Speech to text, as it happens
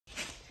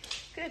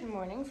Good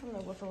morning from the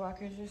Woofer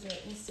Walkers Resort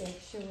and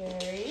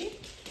Sanctuary.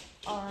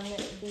 On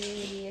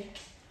the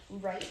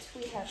right,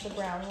 we have the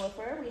brown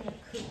woofer. We have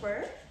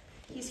Cooper.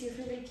 He's here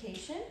for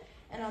vacation.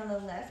 And on the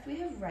left, we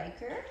have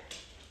Riker.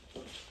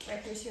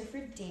 Riker's here for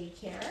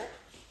daycare.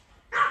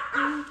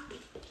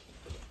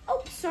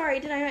 Oh, sorry,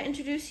 did I not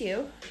introduce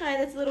you? Hi,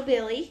 that's little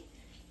Billy.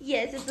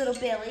 Yes, it's little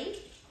Billy.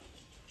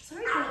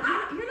 Sorry, Billy,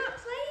 you're not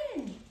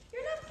playing.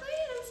 You're not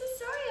playing. I'm so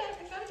sorry.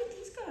 I gotta get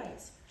these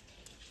guys.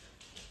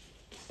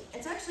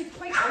 It's actually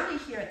quite early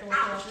here at the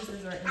Woofer Walkers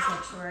Resort and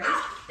Sanctuary.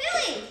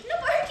 Billy, no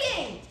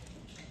barking!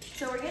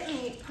 So we're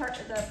getting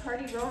the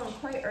party rolling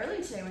quite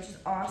early today, which is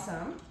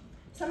awesome.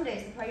 Some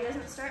days the party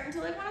doesn't start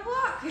until like 1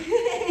 o'clock.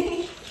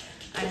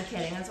 I'm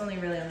kidding, that's only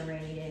really on the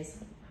rainy days.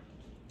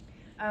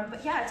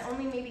 But yeah, it's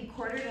only maybe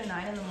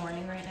 8:45 in the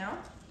morning right now.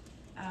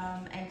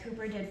 And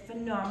Cooper did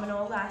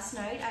phenomenal last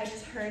night. I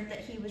just heard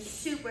that he was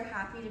super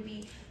happy to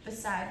be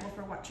beside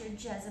Woofer Watcher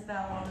Jezebel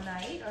all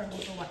night, or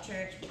Woofer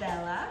Watcher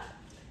Bella.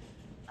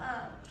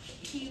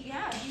 He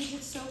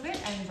did so good.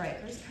 And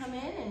Riker's come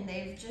in and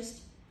they're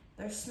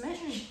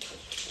smitten.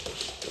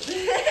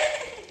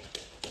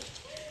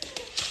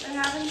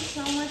 They're having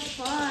so much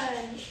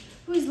fun.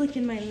 Who's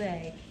licking my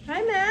leg?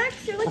 Hi,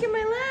 Max, you're licking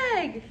my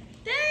leg.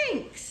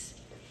 Thanks.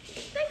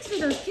 Thanks for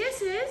those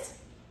kisses.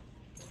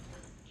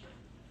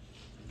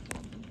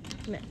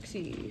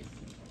 Maxie.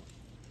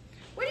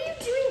 What are you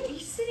doing?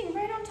 He's sitting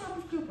right on top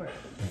of Cooper.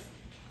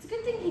 It's a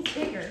good thing he's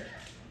bigger.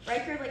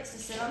 Riker likes to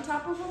sit on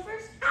top of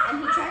woofers,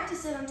 and he tried to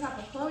sit on top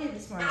of Chloe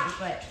this morning,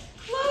 but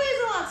Chloe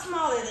is a lot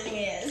smaller than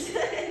he is.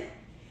 Billy,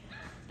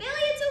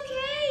 it's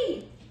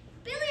okay.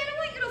 Billy, I don't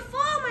want you to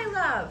fall, my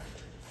love.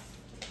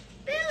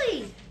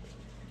 Billy,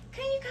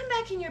 can you come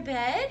back in your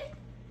bed?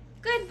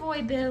 Good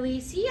boy,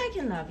 Billy. See, I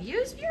can love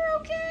you. You're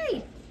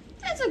okay.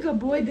 That's a good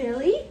boy,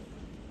 Billy.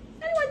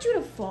 I don't want you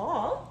to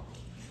fall.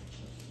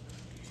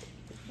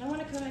 I want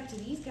to come back to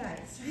these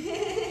guys.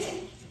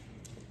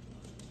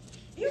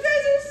 You guys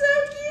are so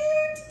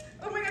cute!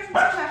 Oh my gosh, I'm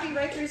so happy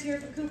Riker's here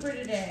for Cooper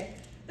today.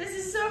 This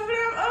is so fun.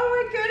 Oh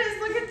my goodness,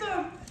 look at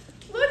them.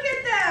 Look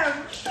at them.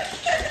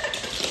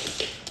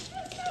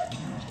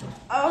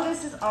 Oh,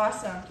 this is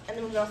awesome. And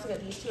then we've also got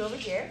these two over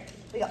here.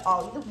 We got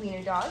Ollie the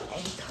wiener dog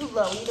and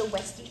Chloe the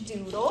Westie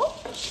doodle.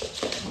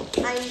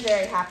 I'm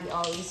very happy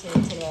Ollie's here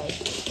today.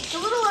 It's a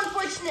little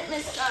unfortunate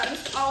Miss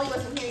Ollie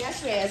wasn't here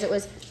yesterday as it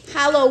was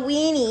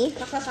Halloweeny.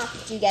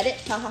 Do you get it?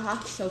 Ha ha ha.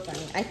 So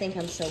funny. I think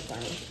I'm so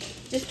funny.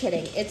 Just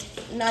kidding. It's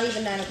not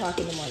even 9 o'clock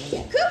in the morning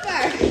yet.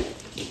 Cooper!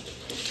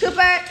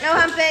 Cooper, no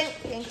humping.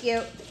 Thank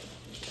you.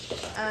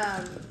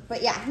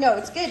 But yeah, no,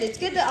 it's good. It's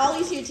good that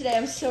Ollie's here today.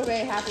 I'm so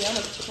very happy. I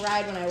almost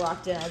cried when I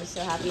walked in. I was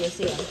so happy to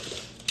see him.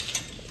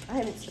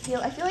 I feel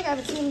like I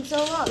haven't seen him in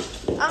so long.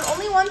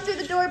 Only one through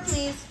the door,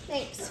 please.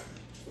 Thanks.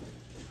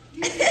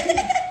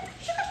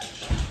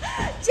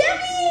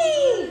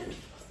 Jemmy!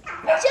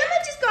 Gemma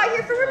just got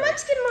here for her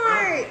Munchkin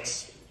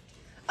March.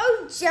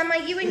 Oh, Gemma,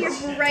 you and your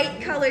bright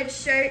colored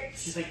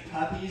shirts. She's like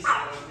puppies?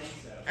 I don't think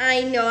so.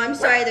 I know, I'm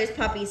sorry there's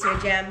puppies here,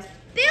 Gems.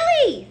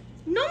 Billy!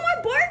 No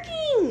more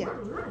barking!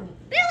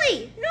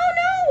 Billy!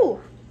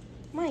 No!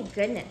 My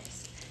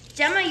goodness.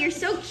 Gemma, you're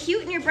so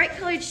cute in your bright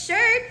colored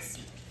shirts.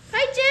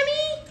 Hi,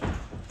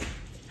 Jemmy!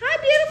 Hi,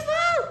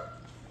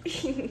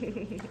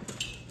 beautiful!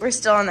 We're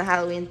still on the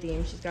Halloween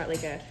theme. She's got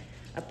like a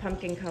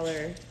pumpkin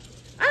color.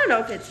 I don't know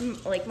if it's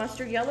like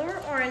mustard yellow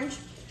or orange.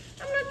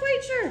 I'm not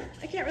quite sure.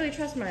 I can't really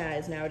trust my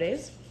eyes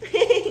nowadays. Look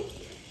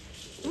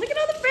at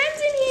all the friends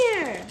in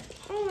here.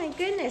 Oh my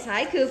goodness.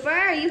 Hi, Cooper.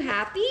 Are you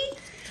happy?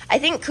 I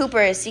think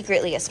Cooper is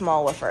secretly a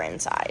small woofer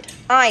inside.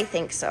 I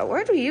think so.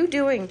 What are you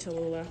doing,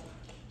 Tallulah?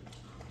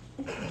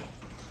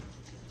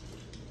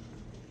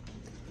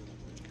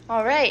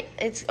 All right.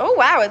 Oh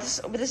wow,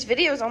 this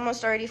video is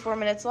almost already 4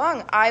 minutes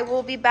long. I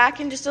will be back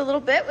in just a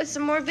little bit with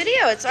some more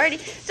video. It's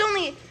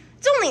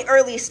only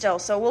early still,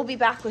 so we'll be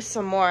back with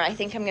some more. I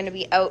think I'm going to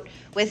be out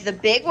with the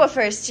big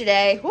woofers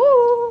today,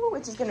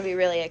 which is going to be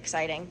really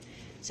exciting.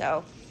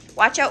 So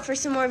watch out for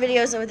some more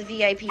videos with the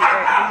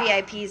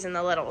VIPs and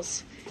the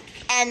littles,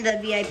 and the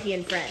VIP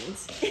and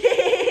friends.